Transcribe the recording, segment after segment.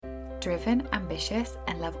driven, ambitious,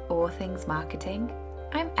 and love all things marketing?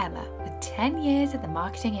 I'm Emma with 10 years in the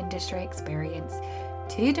marketing industry experience,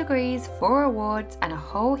 2 degrees, 4 awards, and a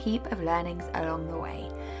whole heap of learnings along the way.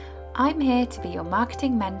 I'm here to be your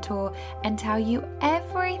marketing mentor and tell you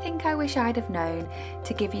everything I wish I'd have known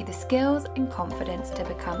to give you the skills and confidence to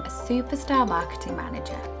become a superstar marketing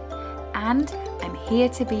manager. And I'm here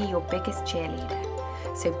to be your biggest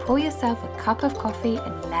cheerleader. So pour yourself a cup of coffee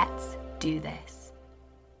and let's do this.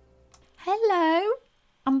 Hello,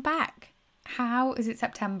 I'm back. How is it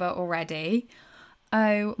September already?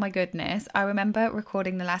 Oh my goodness. I remember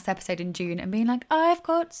recording the last episode in June and being like, I've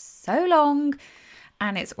got so long.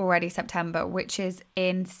 And it's already September, which is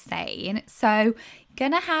insane. So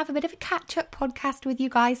gonna have a bit of a catch-up podcast with you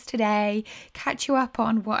guys today, catch you up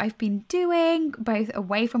on what I've been doing, both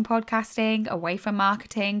away from podcasting, away from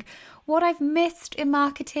marketing, what I've missed in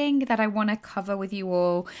marketing that I want to cover with you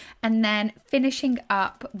all, and then finishing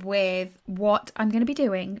up with what I'm going to be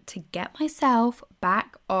doing to get myself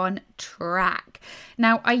back on track.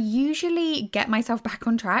 Now, I usually get myself back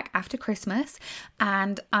on track after Christmas,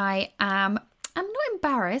 and I'm not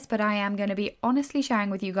embarrassed, but I am going to be honestly sharing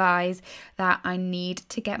with you guys that I need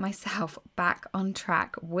to get myself back on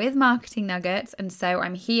track with marketing nuggets. And so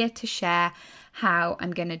I'm here to share how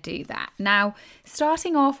I'm going to do that. Now,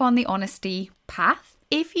 starting off on the honesty path,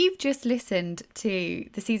 if you've just listened to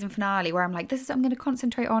the season finale where I'm like, this is what I'm going to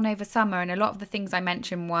concentrate on over summer. And a lot of the things I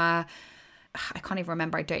mentioned were, I can't even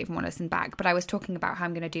remember, I don't even want to listen back, but I was talking about how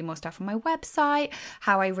I'm going to do more stuff on my website,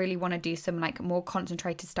 how I really want to do some like more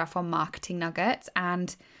concentrated stuff on marketing nuggets.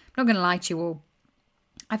 And I'm not going to lie to you all,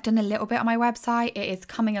 I've done a little bit on my website. It is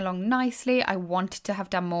coming along nicely. I wanted to have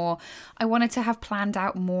done more. I wanted to have planned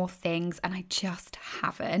out more things and I just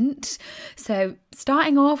haven't. So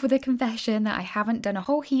starting off with a confession that I haven't done a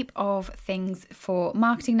whole heap of things for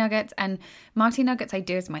marketing nuggets, and marketing nuggets I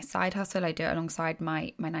do as my side hustle. I do it alongside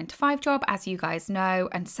my 9-to-5 job, as you guys know.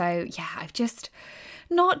 And so, yeah, I've just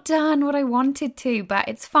not done what I wanted to, but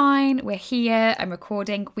it's fine. We're here. I'm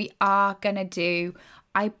recording. We are going to do,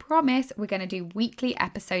 I promise we're going to do weekly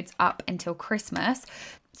episodes up until Christmas.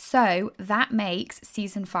 So that makes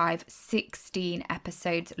season 5 16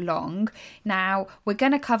 episodes long. Now we're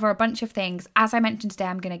going to cover a bunch of things. As I mentioned today,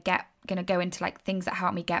 I'm going to go into like things that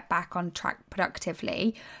help me get back on track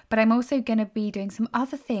productively. But I'm also going to be doing some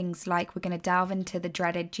other things, like we're going to delve into the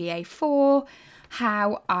dreaded GA4,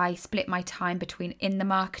 how I split my time between in the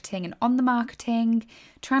marketing and on the marketing,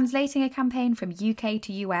 translating a campaign from UK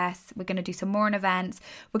to US. We're going to do some more on events.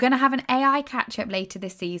 We're going to have an AI catch up later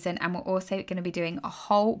this season, and we're also going to be doing a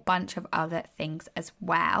whole bunch of other things as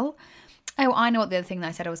well. Oh, I know what the other thing that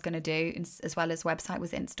I said I was going to do as well as website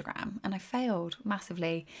was Instagram, and I failed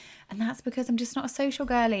massively. And that's because I'm just not a social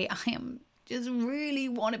girly. I am just really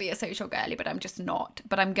want to be a social girly, but I'm just not.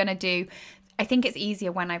 But I'm going to do, I think it's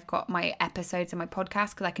easier when I've got my episodes and my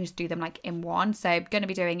podcast because I can just do them like in one. So I'm going to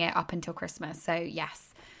be doing it up until Christmas. So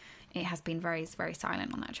yes, it has been very, very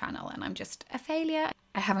silent on that channel and I'm just a failure.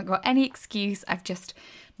 I haven't got any excuse. I've just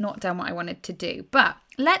not done what I wanted to do. But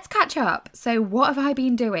let's catch up. So what have I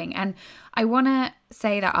been doing? And I want to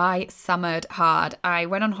say that I summered hard. I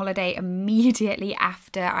went on holiday immediately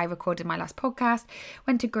after I recorded my last podcast.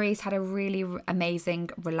 Went to Greece, had a really amazing,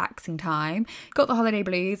 relaxing time. Got the holiday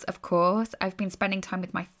blues, of course. I've been spending time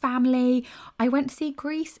with my family. I went to see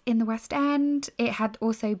Greece in the West End. It had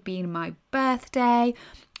also been my birthday.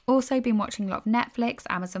 Also been watching a lot of Netflix,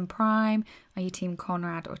 Amazon Prime. Are you Team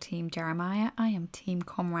Conrad or Team Jeremiah? I am Team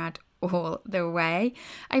Conrad all the way.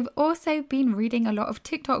 I've also been reading a lot of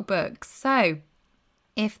TikTok books. So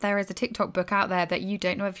if there is a TikTok book out there that you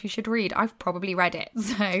don't know if you should read, I've probably read it.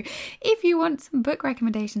 So if you want some book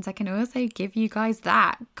recommendations, I can also give you guys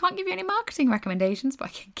that. Can't give you any marketing recommendations, but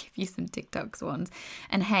I can give you some TikToks ones.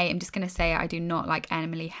 And hey, I'm just going to say I do not like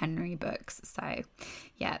Emily Henry books. So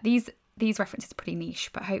yeah, these references are pretty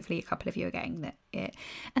niche, but hopefully a couple of you are getting it.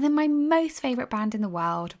 And then my most favourite band in the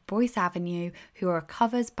world, Boyce Avenue, who are a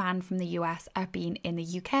covers band from the US, have been in the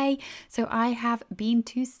UK. So I have been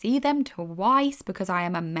to see them twice because I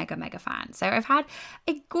am a mega fan. So I've had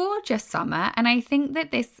a gorgeous summer, and I think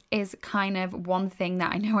that this is kind of one thing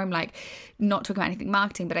that I know I'm like not talking about anything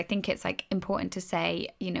marketing, but I think it's like important to say,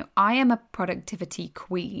 you know, I am a productivity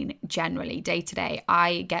queen generally day to day.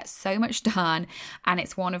 I get so much done, and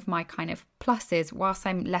it's one of my kind of pluses. Whilst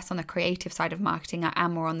I'm less on the creative side of marketing, I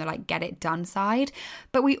am more on the like get it done side.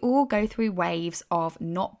 But we all go through waves of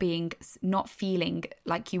not feeling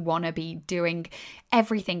like you want to be doing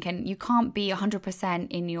everything, and you can't be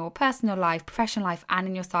 100% in your personal life, professional life, and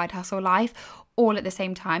in your side hustle life all at the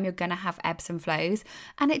same time. You're going to have ebbs and flows,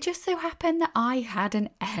 and it just so happened that I had an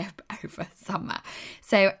ebb over summer.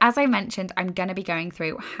 So as I mentioned, I'm going to be going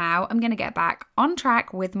through how I'm going to get back on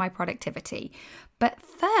track with my productivity. But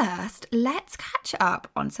first, let's catch up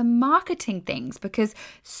on some marketing things, because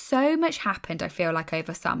so much happened, I feel like,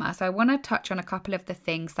 over summer. So I want to touch on a couple of the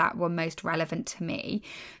things that were most relevant to me.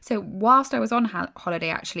 So whilst I was on holiday,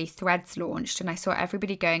 actually, Threads launched, and I saw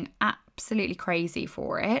everybody going absolutely crazy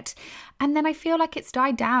for it. And then I feel like it's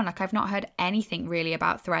died down. Like, I've not heard anything really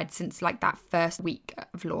about Threads since like that first week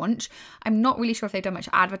of launch. I'm not really sure if they've done much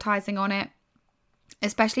advertising on it,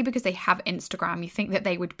 especially because they have Instagram. You think that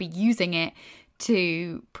they would be using it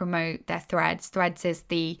to promote their Threads. Threads is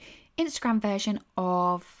the Instagram version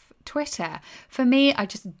of Twitter. For me, I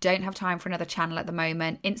just don't have time for another channel at the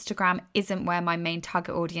moment. Instagram isn't where my main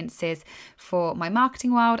target audience is for my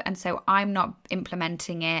marketing world, and so I'm not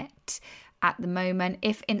implementing it at the moment.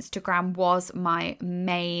 If Instagram was my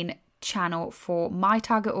main channel for my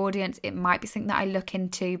target audience, it might be something that I look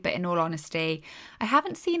into, but in all honesty, I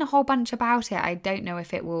haven't seen a whole bunch about it. I don't know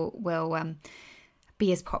if it will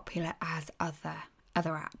be as popular as other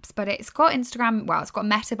apps, but it's got Instagram, well, it's got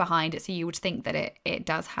Meta behind it, so you would think that it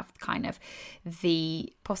does have kind of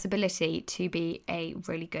the possibility to be a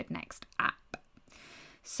really good next app.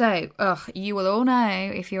 So you will all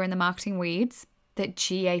know, if you're in the marketing weeds, that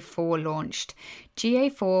GA4 launched.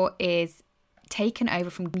 GA4 is taken over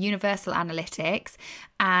from Universal Analytics,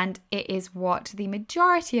 and it is what the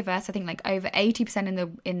majority of us, I think like over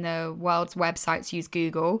 80% in the world's websites, use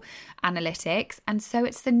Google Analytics. And so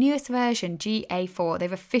it's the newest version, GA4.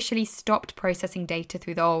 They've officially stopped processing data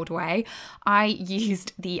through the old way. I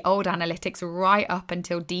used the old analytics right up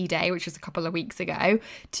until D-Day, which was a couple of weeks ago,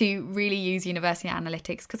 to really use Universal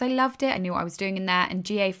Analytics because I loved it. I knew what I was doing in there, and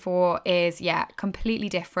GA4 is completely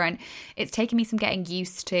different. It's taken me some getting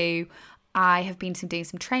used to. I have been doing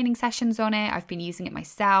some training sessions on it. I've been using it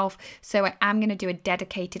myself. So I am going to do a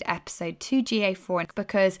dedicated episode to GA4,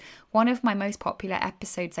 because one of my most popular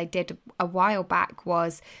episodes I did a while back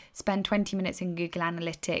was spend 20 minutes in Google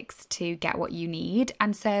Analytics to get what you need.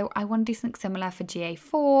 And so I want to do something similar for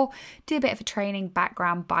GA4, do a bit of a training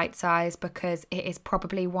background bite size, because it is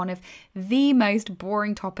probably one of the most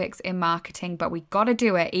boring topics in marketing, but we got to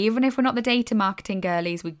do it. Even if we're not the data marketing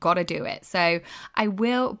girlies, we got to do it. So I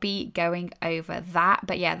will be going over that.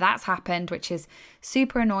 But yeah, that's happened, which is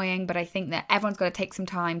super annoying, but I think that everyone's got to take some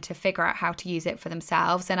time to figure out how to use it for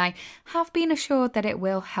themselves, and I have been assured that it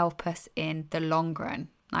will help us in the long run.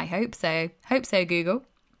 I hope so. Google.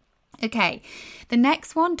 Okay, the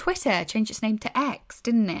next one, Twitter changed its name to X,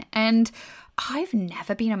 didn't it? And I've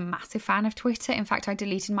never been a massive fan of Twitter. In fact, I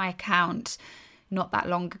deleted my account not that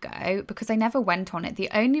long ago because I never went on it. The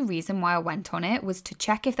only reason why I went on it was to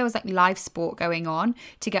check if there was like live sport going on,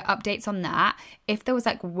 to get updates on that. If there was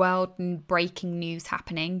like world breaking news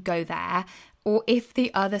happening, go there. Or if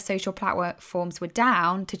the other social platforms were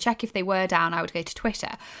down, to check if they were down, I would go to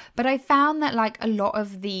Twitter. But I found that like a lot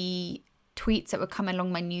of the tweets that were coming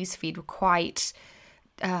along my newsfeed were quite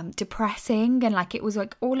depressing, and like it was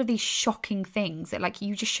like all of these shocking things that like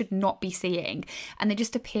you just should not be seeing, and they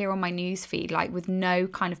just appear on my newsfeed like with no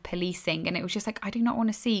kind of policing, and it was just like I do not want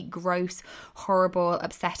to see gross, horrible,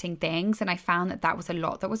 upsetting things. And I found that was a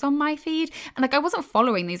lot that was on my feed, and like I wasn't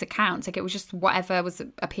following these accounts, like it was just whatever was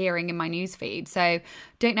appearing in my newsfeed. So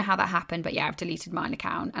don't know how that happened, but yeah, I've deleted mine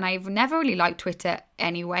account. And I've never really liked Twitter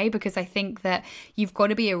anyway, because I think that you've got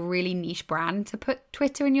to be a really niche brand to put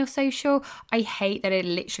Twitter in your social. I hate that it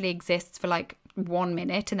literally exists for like 1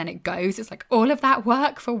 minute and then it goes. It's like all of that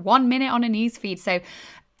work for 1 minute on a newsfeed. So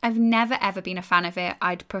I've never ever been a fan of it.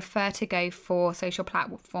 I'd prefer to go for social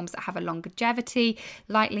platforms that have a longevity,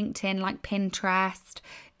 like LinkedIn, like Pinterest.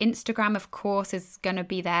 Instagram, of course, is going to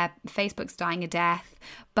be there. Facebook's dying a death,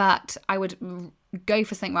 but I would go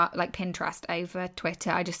for something like Pinterest over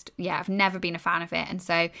Twitter. I've never been a fan of it. And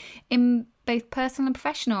so in both personal and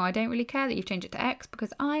professional, I don't really care that you've changed it to X,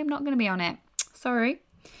 because I'm not going to be on it. Sorry.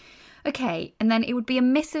 Okay, and then it would be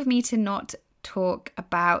amiss of me to not talk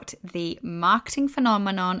about the marketing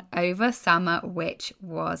phenomenon over summer, which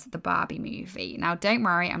was the Barbie movie. Now, don't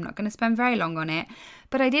worry, I'm not going to spend very long on it,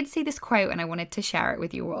 but I did see this quote and I wanted to share it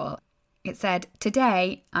with you all. It said,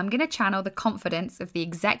 "Today, I'm going to channel the confidence of the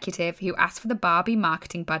executive who asked for the Barbie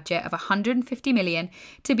marketing budget of 150 million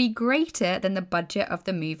to be greater than the budget of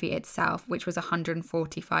the movie itself, which was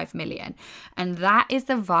 145 million. And that is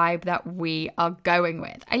the vibe that we are going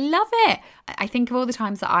with. I love it. I think of all the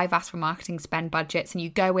times that I've asked for marketing spend budgets, and you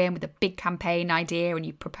go in with a big campaign idea and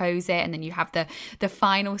you propose it, and then you have the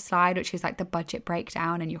final slide, which is like the budget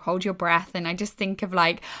breakdown, and you hold your breath. And I just think of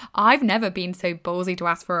like, I've never been so ballsy to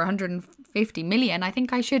ask for 150 million. I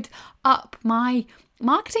think I should up my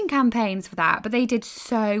marketing campaigns for that. But they did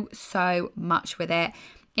so much with it.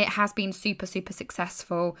 It has been super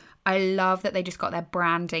successful. I love that they just got their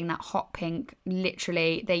branding, that hot pink.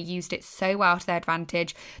 Literally, they used it so well to their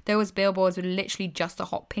advantage. Those billboards were literally just a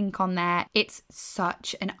hot pink on there. It's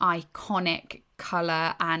such an iconic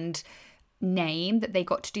colour and name that they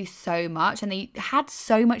got to do so much, and they had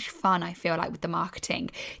so much fun, I feel like, with the marketing.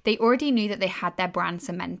 They already knew that they had their brand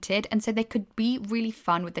cemented, and so they could be really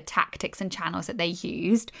fun with the tactics and channels that they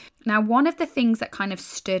used. Now, one of the things that kind of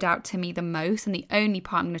stood out to me the most, and the only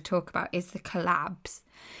part I'm going to talk about, is the collabs.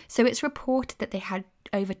 So it's reported that they had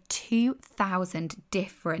over 2,000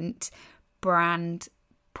 different brand,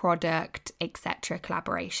 product, etc.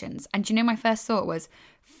 collaborations. And do you know, my first thought was,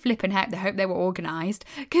 flipping heck, they hope they were organised.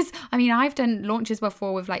 Because, I mean, I've done launches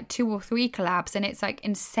before with like 2 or 3 collabs, and it's like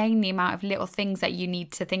insane the amount of little things that you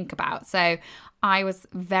need to think about. So I was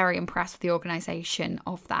very impressed with the organisation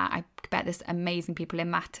of that. I bet there's amazing people in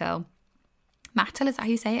Mattel, is that how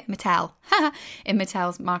you say it? Mattel. In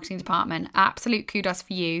Mattel's marketing department. Absolute kudos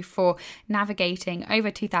for you for navigating over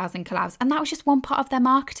 2,000 collabs. And that was just one part of their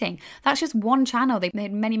marketing. That's just one channel. They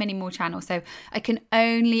had many more channels. So I can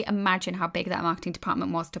only imagine how big that marketing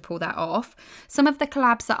department was to pull that off. Some of the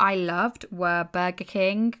collabs that I loved were Burger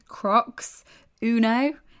King, Crocs,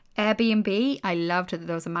 Uno, Airbnb. I loved that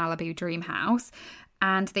there was a Malibu dream house.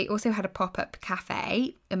 And they also had a pop-up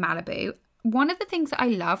cafe in Malibu. One of the things that I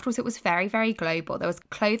loved was it was very global. There was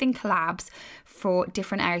clothing collabs for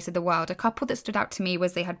different areas of the world. A couple that stood out to me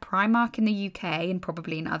was they had Primark in the UK and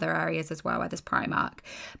probably in other areas as well where there's Primark.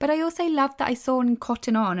 But I also loved that I saw in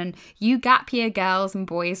Cotton On, and you gap year girls and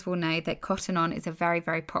boys will know that Cotton On is a very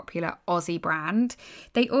popular Aussie brand.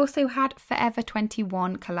 They also had Forever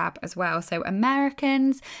 21 collab as well. So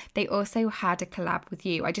Americans, they also had a collab with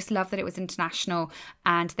you. I just love that it was international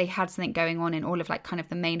and they had something going on in all of like kind of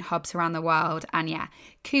the main hubs around the world. And yeah,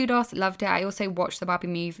 kudos, loved it. I also watched the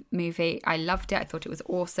Barbie movie. I loved it. I thought it was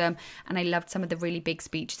awesome. And I loved some of the really big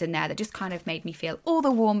speeches in there that just kind of made me feel all the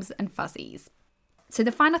warms and fuzzies. So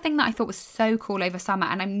the final thing that I thought was so cool over summer,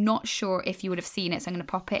 and I'm not sure if you would have seen it, so I'm going to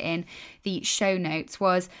pop it in the show notes,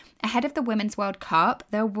 was ahead of the Women's World Cup,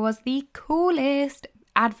 there was the coolest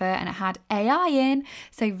advert and it had AI in,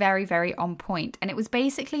 so very on point. And it was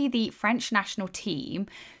basically the French national team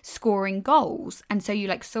scoring goals, and so you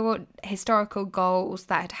like saw historical goals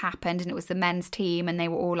that had happened, and it was the men's team and they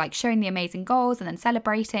were all like showing the amazing goals and then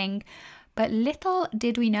celebrating. But little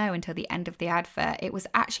did we know until the end of the advert, it was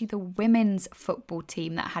actually the women's football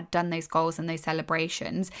team that had done those goals and those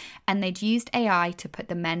celebrations, and they'd used AI to put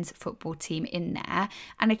the men's football team in there.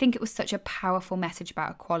 And I think it was such a powerful message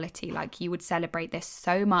about equality. Like, you would celebrate this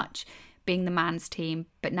so much being the man's team,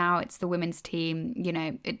 but now it's the women's team. You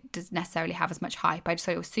know, it doesn't necessarily have as much hype. I just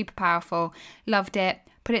thought it was super powerful. Loved it.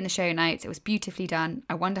 Put it in the show notes. It was beautifully done.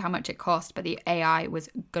 I wonder how much it cost, but the AI was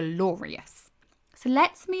glorious. So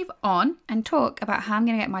let's move on and talk about how I'm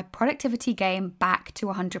going to get my productivity game back to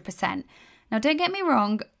 100%. Now, don't get me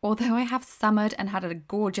wrong, although I have summered and had a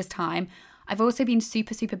gorgeous time, I've also been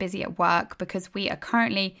super busy at work because we are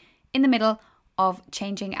currently in the middle of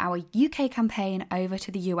changing our UK campaign over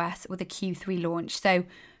to the US with a Q3 launch. So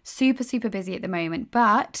super busy at the moment,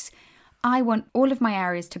 but I want all of my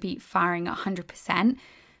areas to be firing at 100%.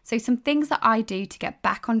 So some things that I do to get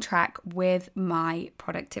back on track with my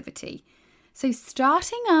productivity. So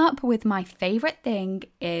starting up with my favorite thing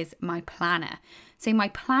is my planner. So my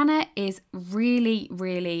planner is really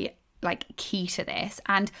like key to this.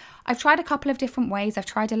 And I've tried a couple of different ways. I've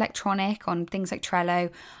tried electronic on things like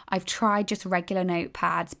Trello. I've tried just regular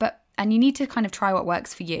notepads, and you need to kind of try what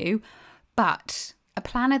works for you. But a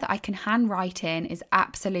planner that I can handwrite in is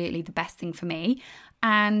absolutely the best thing for me.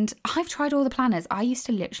 And I've tried all the planners. I used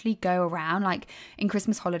to literally go around like in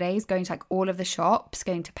Christmas holidays, going to like all of the shops,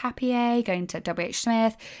 going to Papier, going to WH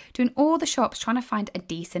Smith, doing all the shops, trying to find a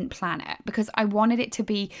decent planner because I wanted it to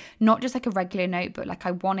be not just like a regular notebook. Like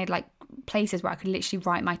I wanted like places where I could literally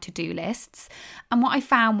write my to-do lists. And what I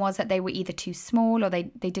found was that they were either too small or they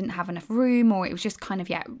didn't have enough room, or it was just kind of,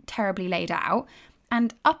 terribly laid out.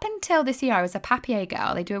 And up until this year, I was a papier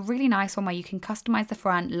girl. They do a really nice one where you can customize the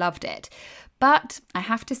front, loved it. But I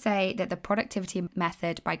have to say that the productivity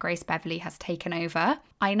method by Grace Beverley has taken over.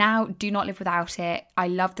 I now do not live without it. I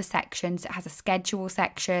love the sections. It has a schedule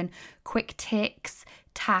section, quick ticks,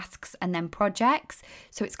 tasks, and then projects.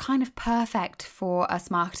 So it's kind of perfect for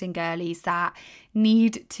us marketing girlies that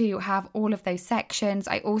need to have all of those sections.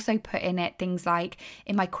 I also put in it things like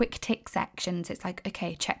in my quick tick sections, it's like,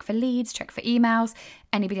 okay, check for leads, check for emails,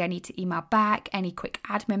 anybody I need to email back, any quick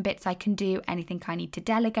admin bits I can do, anything I need to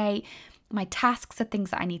delegate. My tasks are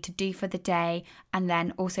things that I need to do for the day, and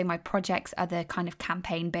then also my projects are the kind of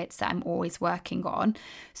campaign bits that I'm always working on.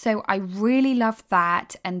 So I really love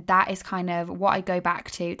that, and that is kind of what I go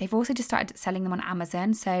back to. They've also just started selling them on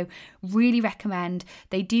Amazon, so really recommend.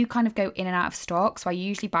 They do kind of go in and out of stock, so I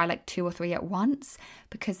usually buy like 2 or 3 at once,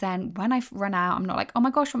 because then when I run out, I'm not like, oh my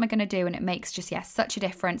gosh, what am I going to do? And it makes just, such a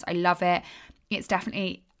difference. I love it. It's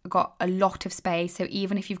definitely got a lot of space, so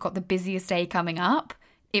even if you've got the busiest day coming up,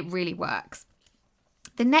 it really works.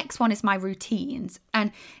 The next one is my routines.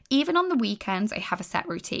 And even on the weekends, I have a set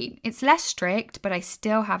routine. It's less strict, but I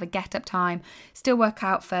still have a get up time, still work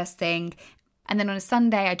out first thing. And then on a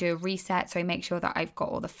Sunday, I do a reset. So I make sure that I've got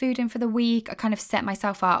all the food in for the week. I kind of set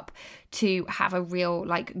myself up to have a real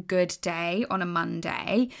good day on a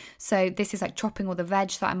Monday. So this is like chopping all the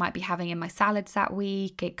veg that I might be having in my salads that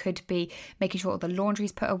week. It could be making sure all the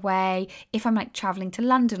laundry's put away. If I'm like traveling to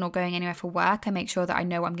London or going anywhere for work, I make sure that I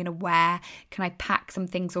know what I'm going to wear. Can I pack some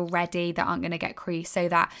things already that aren't going to get creased, so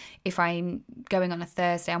that if I'm going on a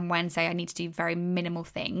Thursday and Wednesday, I need to do very minimal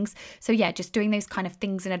things. So just doing those kind of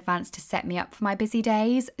things in advance to set me up for my busy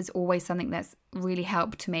days is always something that's really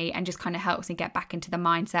helped me, and just kind of helps me get back into the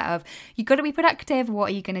mindset of, you've got to be productive. What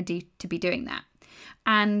are you going to do to be doing that?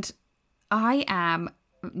 And I am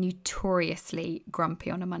notoriously grumpy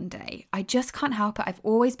on a Monday. I just can't help it. I've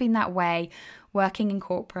always been that way. Working in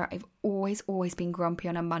corporate, I've always been grumpy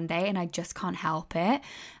on a Monday, and I just can't help it.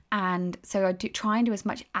 And so I try and do as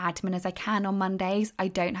much admin as I can on Mondays. I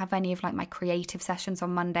don't have any of my creative sessions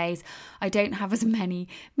on Mondays. I don't have as many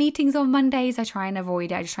meetings on Mondays. I try and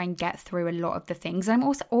avoid it. I just try and get through a lot of the things. And I'm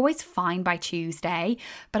also always fine by Tuesday,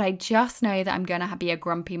 but I just know that I'm going to be a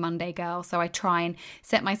grumpy Monday girl. So I try and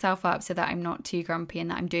set myself up so that I'm not too grumpy,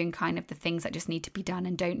 and that I'm doing kind of the things that just need to be done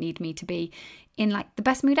and don't need me to be in the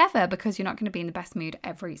best mood ever, because you're not going to be in the best mood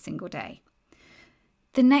every single day.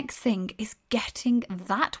 The next thing is getting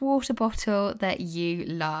that water bottle that you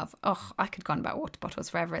love. Oh, I could go on about water bottles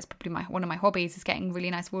forever. It's probably one of my hobbies is getting really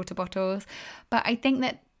nice water bottles. But I think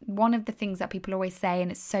that one of the things that people always say,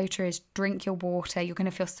 and it's so true, is drink your water. You're going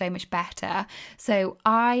to feel so much better. So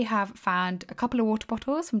I have found a couple of water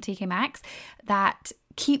bottles from TK Maxx that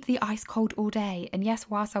keep the ice cold all day. And yes,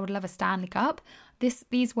 whilst I would love a Stanley Cup,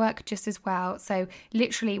 these work just as well. So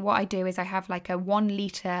literally what I do is I have a 1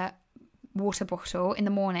 litre water bottle in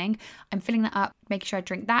the morning. I'm filling that up, making sure I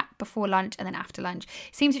drink that before lunch and then after lunch.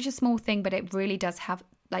 It seems such a small thing, but it really does have,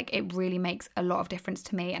 it really makes a lot of difference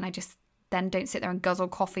to me. And I just then don't sit there and guzzle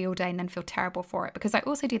coffee all day and then feel terrible for it, because I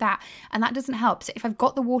also do that, and that doesn't help. So if I've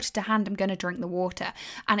got the water to hand, I'm going to drink the water,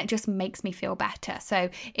 and it just makes me feel better. So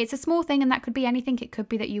it's a small thing, and that could be anything. It could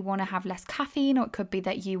be that you want to have less caffeine, or it could be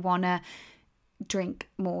that you want to drink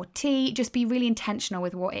more tea. Just be really intentional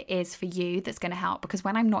with what it is for you that's going to help, because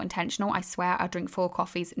when I'm not intentional, I swear I drink 4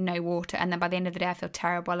 coffees, no water, and then by the end of the day I feel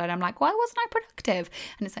terrible, and I'm like, why wasn't I productive?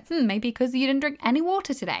 And it's maybe because you didn't drink any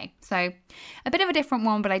water today. So a bit of a different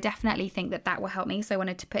one, but I definitely think that will help me, so I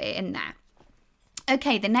wanted to put it in there.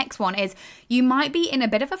 Okay, the next one is you might be in a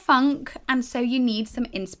bit of a funk, and so you need some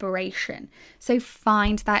inspiration. So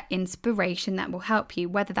find that inspiration that will help you,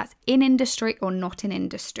 whether that's in industry or not in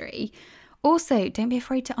industry. Also, don't be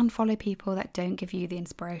afraid to unfollow people that don't give you the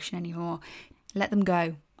inspiration anymore. Let them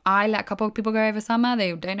go. I let a couple of people go over summer.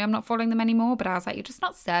 They don't know I'm not following them anymore, but I was like, you're just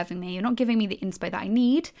not serving me. You're not giving me the inspo that I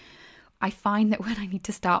need. I find that when I need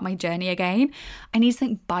to start my journey again, I need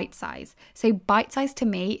something bite-size. So bite-size to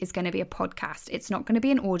me is going to be a podcast. It's not going to be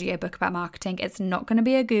an audiobook about marketing. It's not going to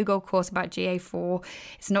be a Google course about GA4.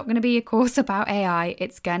 It's not going to be a course about AI.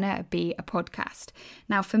 It's going to be a podcast.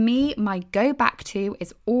 Now, for me, my go back to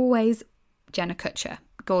is always Jenna Kutcher,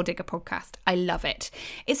 Goal Digger podcast. I love it.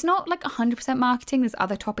 It's not 100% marketing. There's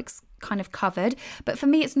other topics kind of covered, but for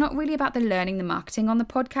me, it's not really about the learning the marketing on the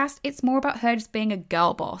podcast. It's more about her just being a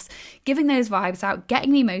girl boss, giving those vibes out,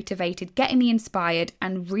 getting me motivated, getting me inspired,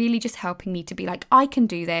 and really just helping me to be I can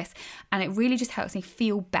do this. And it really just helps me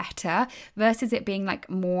feel better, versus it being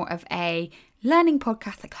more of a learning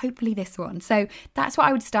podcasts, like hopefully this one. So that's what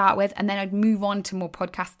I would start with. And then I'd move on to more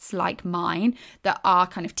podcasts like mine that are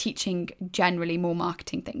kind of teaching generally more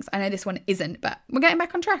marketing things. I know this one isn't, but we're getting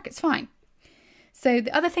back on track. It's fine. So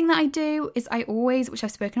the other thing that I do is I always, which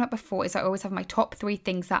I've spoken about before, is I always have my top 3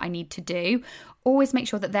 things that I need to do. Always make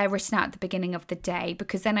sure that they're written out at the beginning of the day,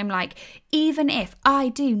 because then I'm like, even if I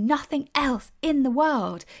do nothing else in the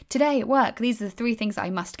world today at work, these are the 3 things that I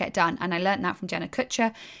must get done. And I learned that from Jenna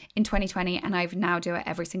Kutcher in 2020, and I now do it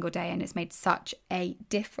every single day, and it's made such a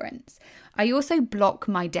difference. I also block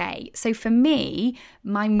my day. So for me,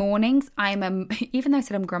 my mornings, even though I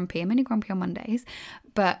said I'm grumpy, I'm only grumpy on Mondays,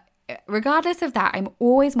 but regardless of that, I'm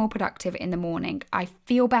always more productive in the morning. I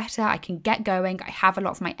feel better, I can get going, I have a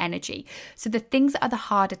lot of my energy. So the things that are the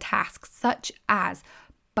harder tasks, such as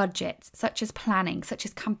budgets, such as planning, such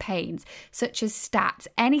as campaigns, such as stats,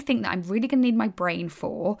 anything that I'm really going to need my brain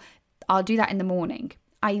for, I'll do that in the morning.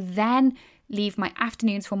 I then leave my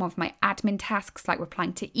afternoons for more of my admin tasks, like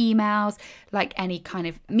replying to emails, like any kind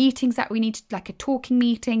of meetings that we need, like a talking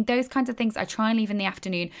meeting, those kinds of things I try and leave in the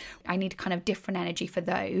afternoon. I need kind of different energy for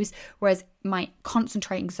those, whereas my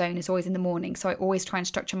concentrating zone is always in the morning. So I always try and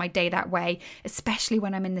structure my day that way, especially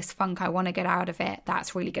when I'm in this funk, I want to get out of it.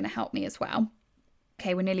 That's really going to help me as well.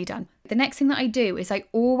 Okay, we're nearly done. The next thing that I do is I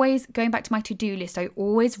always, going back to my to-do list, I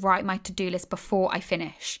always write my to-do list before I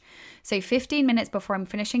finish. So 15 minutes before I'm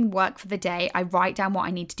finishing work for the day, I write down what I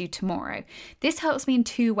need to do tomorrow. This helps me in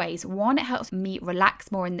 2 ways. One, it helps me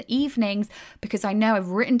relax more in the evenings because I know I've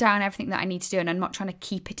written down everything that I need to do and I'm not trying to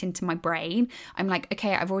keep it into my brain. I'm like,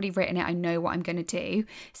 okay, I've already written it. I know what I'm going to do.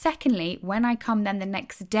 Secondly, when I come then the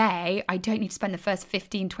next day, I don't need to spend the first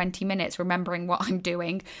 15, 20 minutes remembering what I'm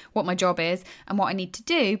doing, what my job is and what I need to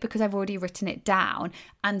do because I've already written it down.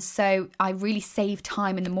 And so I really save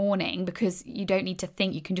time in the morning because you don't need to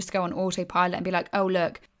think. You can just go on autopilot and be like, oh,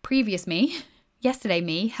 look, previous me, yesterday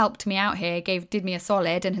me helped me out here, did me a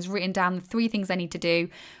solid and has written down the 3 things I need to do,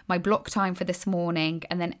 my block time for this morning,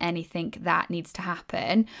 and then anything that needs to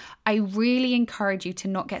happen. I really encourage you to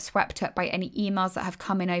not get swept up by any emails that have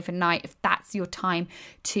come in overnight. If that's your time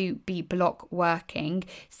to be block working,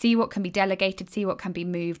 see what can be delegated, see what can be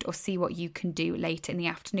moved, or see what you can do later in the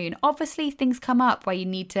afternoon. Obviously, things come up where you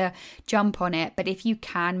need to jump on it, but if you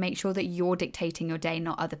can, make sure that you're dictating your day,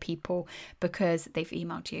 not other people, because they've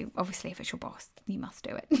emailed you. Obviously, if it's your boss, you must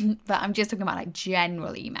do it. But I'm just talking about like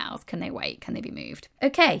general emails. Can they wait? Can they be moved?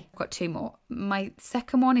 Okay, I've got 2 more. My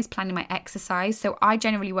second one is planning my exercise. So I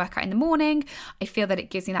generally work out in the morning. I feel that it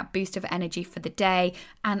gives me that boost of energy for the day.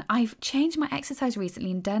 And I've changed my exercise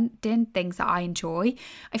recently and done things that I enjoy.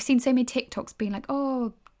 I've seen so many TikToks being like,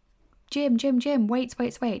 oh, gym, weights.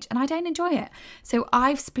 And I don't enjoy it. So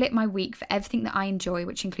I've split my week for everything that I enjoy,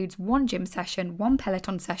 which includes 1 gym session, 1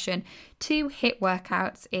 Peloton session, 2 HIIT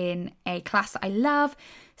workouts in a class that I love,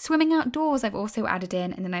 swimming outdoors I've also added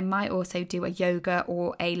in, and then I might also do a yoga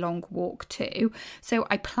or a long walk too. So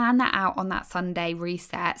I plan that out on that Sunday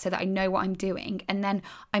reset so that I know what I'm doing. And then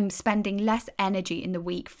I'm spending less energy in the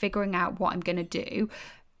week figuring out what I'm going to do.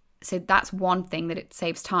 So that's one thing that it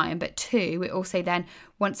saves time. But 2, it also then,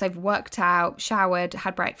 once I've worked out, showered,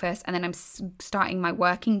 had breakfast, and then I'm starting my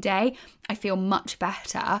working day, I feel much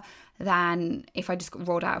better than if I just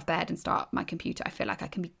rolled out of bed and start my computer. I feel like I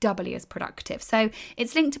can be doubly as productive. So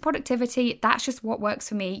it's linked to productivity. That's just what works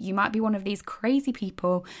for me. You might be one of these crazy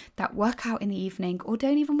people that work out in the evening or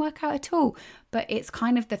don't even work out at all. But it's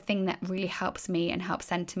kind of the thing that really helps me and helps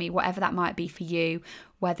center me, whatever that might be for you,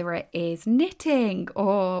 whether it is knitting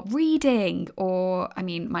or reading or, I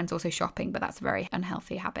mean, mine's also shopping, but that's a very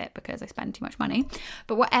unhealthy habit because I spend too much money.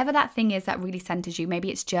 But whatever that thing is that really centers you, maybe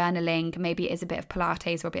it's journaling, maybe it is a bit of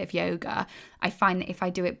Pilates or a bit of yoga. I find that if I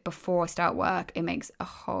do it before I start work, it makes a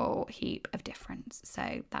whole heap of difference.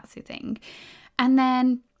 So that's the thing. And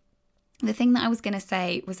then the thing that I was going to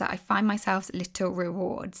say was that I find myself little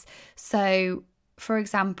rewards. So, for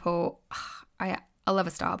example, I love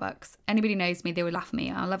a Starbucks. Anybody knows me, they would laugh at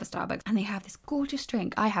me. I love a Starbucks. And they have this gorgeous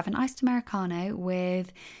drink. I have an iced Americano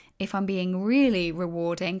with, if I'm being really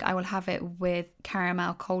rewarding, I will have it with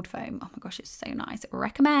caramel cold foam. Oh my gosh, it's so nice.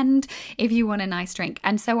 Recommend if you want a nice drink.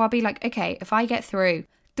 And so I'll be like, okay, if I get through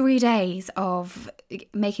 3 days of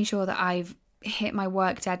making sure that I've hit my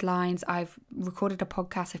work deadlines, I've recorded a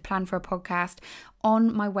podcast, I've planned for a podcast,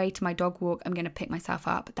 on my way to my dog walk, I'm going to pick myself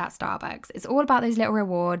up at that Starbucks. It's all about those little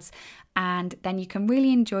rewards, and then you can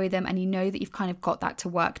really enjoy them and you know that you've kind of got that to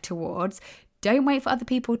work towards. Don't wait for other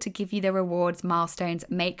people to give you the rewards milestones.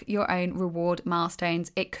 Make your own reward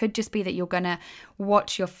milestones. It could just be that you're going to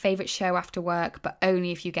watch your favorite show after work, but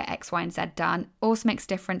only if you get X, Y, and Z done. Also makes a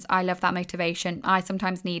difference. I love that motivation. I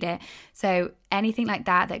sometimes need it. So anything like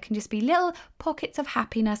that can just be little pockets of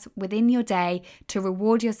happiness within your day to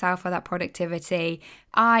reward yourself for that productivity.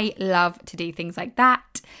 I love to do things like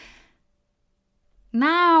that.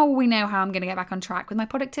 Now we know how I'm going to get back on track with my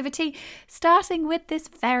productivity, starting with this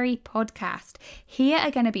very podcast. Here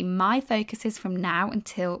are going to be my focuses from now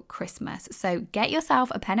until Christmas. So get yourself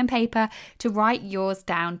a pen and paper to write yours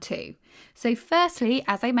down too. So firstly,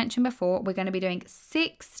 as I mentioned before, we're going to be doing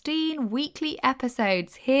 16 weekly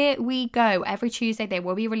episodes. Here we go. Every Tuesday they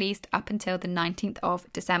will be released up until the 19th of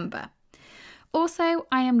December. Also,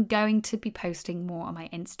 I am going to be posting more on my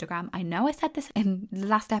Instagram. I know I said this in the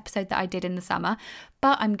last episode that I did in the summer,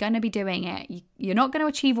 but I'm going to be doing it. You're not going to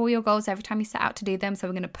achieve all your goals every time you set out to do them, so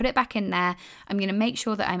I'm going to put it back in there. I'm going to make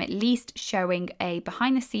sure that I'm at least showing a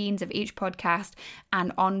behind the scenes of each podcast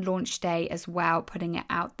and on launch day as well, putting it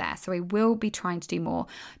out there. So I will be trying to do more.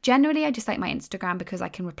 Generally, I just like my Instagram because I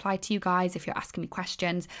can reply to you guys if you're asking me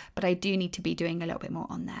questions, but I do need to be doing a little bit more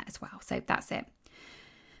on there as well. So that's it.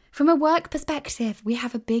 From a work perspective, we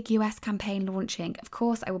have a big US campaign launching. Of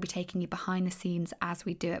course, I will be taking you behind the scenes as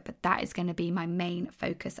we do it, but that is going to be my main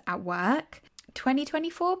focus at work.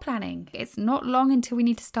 2024 planning. It's not long until we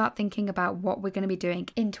need to start thinking about what we're going to be doing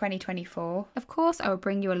in 2024. Of course, I will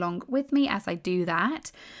bring you along with me as I do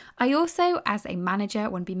that. I also, as a manager,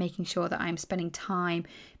 want to be making sure that I'm spending time,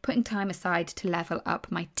 putting time aside to level up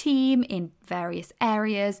my team in various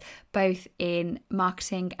areas, both in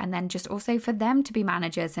marketing and then just also for them to be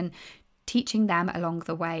managers and teaching them along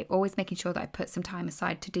the way, always making sure that I put some time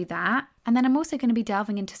aside to do that. And then I'm also going to be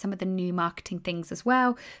delving into some of the new marketing things as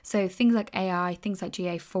well. So things like AI, things like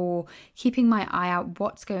GA4, keeping my eye out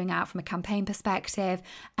what's going out from a campaign perspective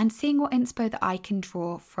and seeing what inspo that I can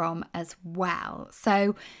draw from as well.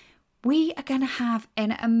 So we are going to have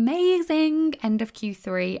an amazing end of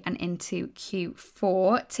Q3 and into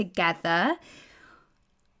Q4 together.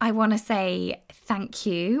 I want to say thank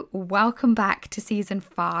you. Welcome back to season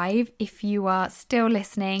 5. If you are still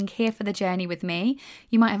listening, here for the journey with me,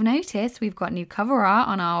 you might have noticed we've got new cover art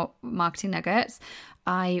on our marketing nuggets.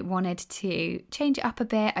 I wanted to change it up a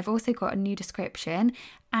bit. I've also got a new description,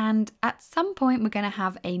 and at some point we're going to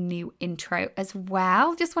have a new intro as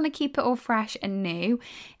well. Just want to keep it all fresh and new.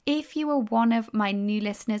 If you are one of my new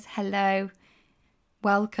listeners, hello.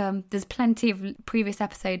 Welcome. There's plenty of previous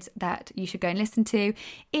episodes that you should go and listen to.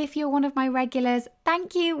 If you're one of my regulars,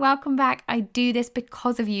 thank you. Welcome back. I do this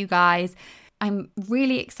because of you guys. I'm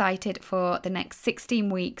really excited for the next 16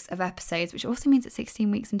 weeks of episodes, which also means it's 16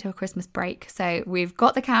 weeks until Christmas break. So we've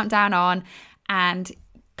got the countdown on, and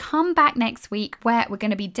come back next week where we're going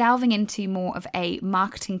to be delving into more of a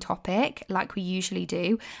marketing topic like we usually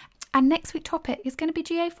do. And next week's topic is going to be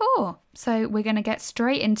GA4. So we're going to get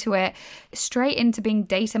straight into it, straight into being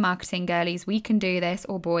data marketing girlies. We can do this,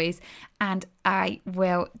 or boys. And I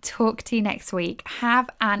will talk to you next week. Have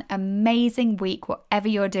an amazing week, whatever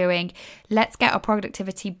you're doing. Let's get our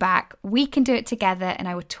productivity back. We can do it together, and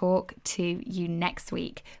I will talk to you next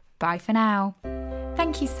week. Bye for now.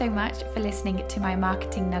 Thank you so much for listening to my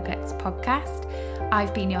Marketing Nuggets podcast.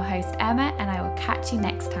 I've been your host, Emma, and I will catch you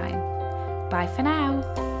next time. Bye for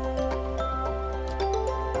now.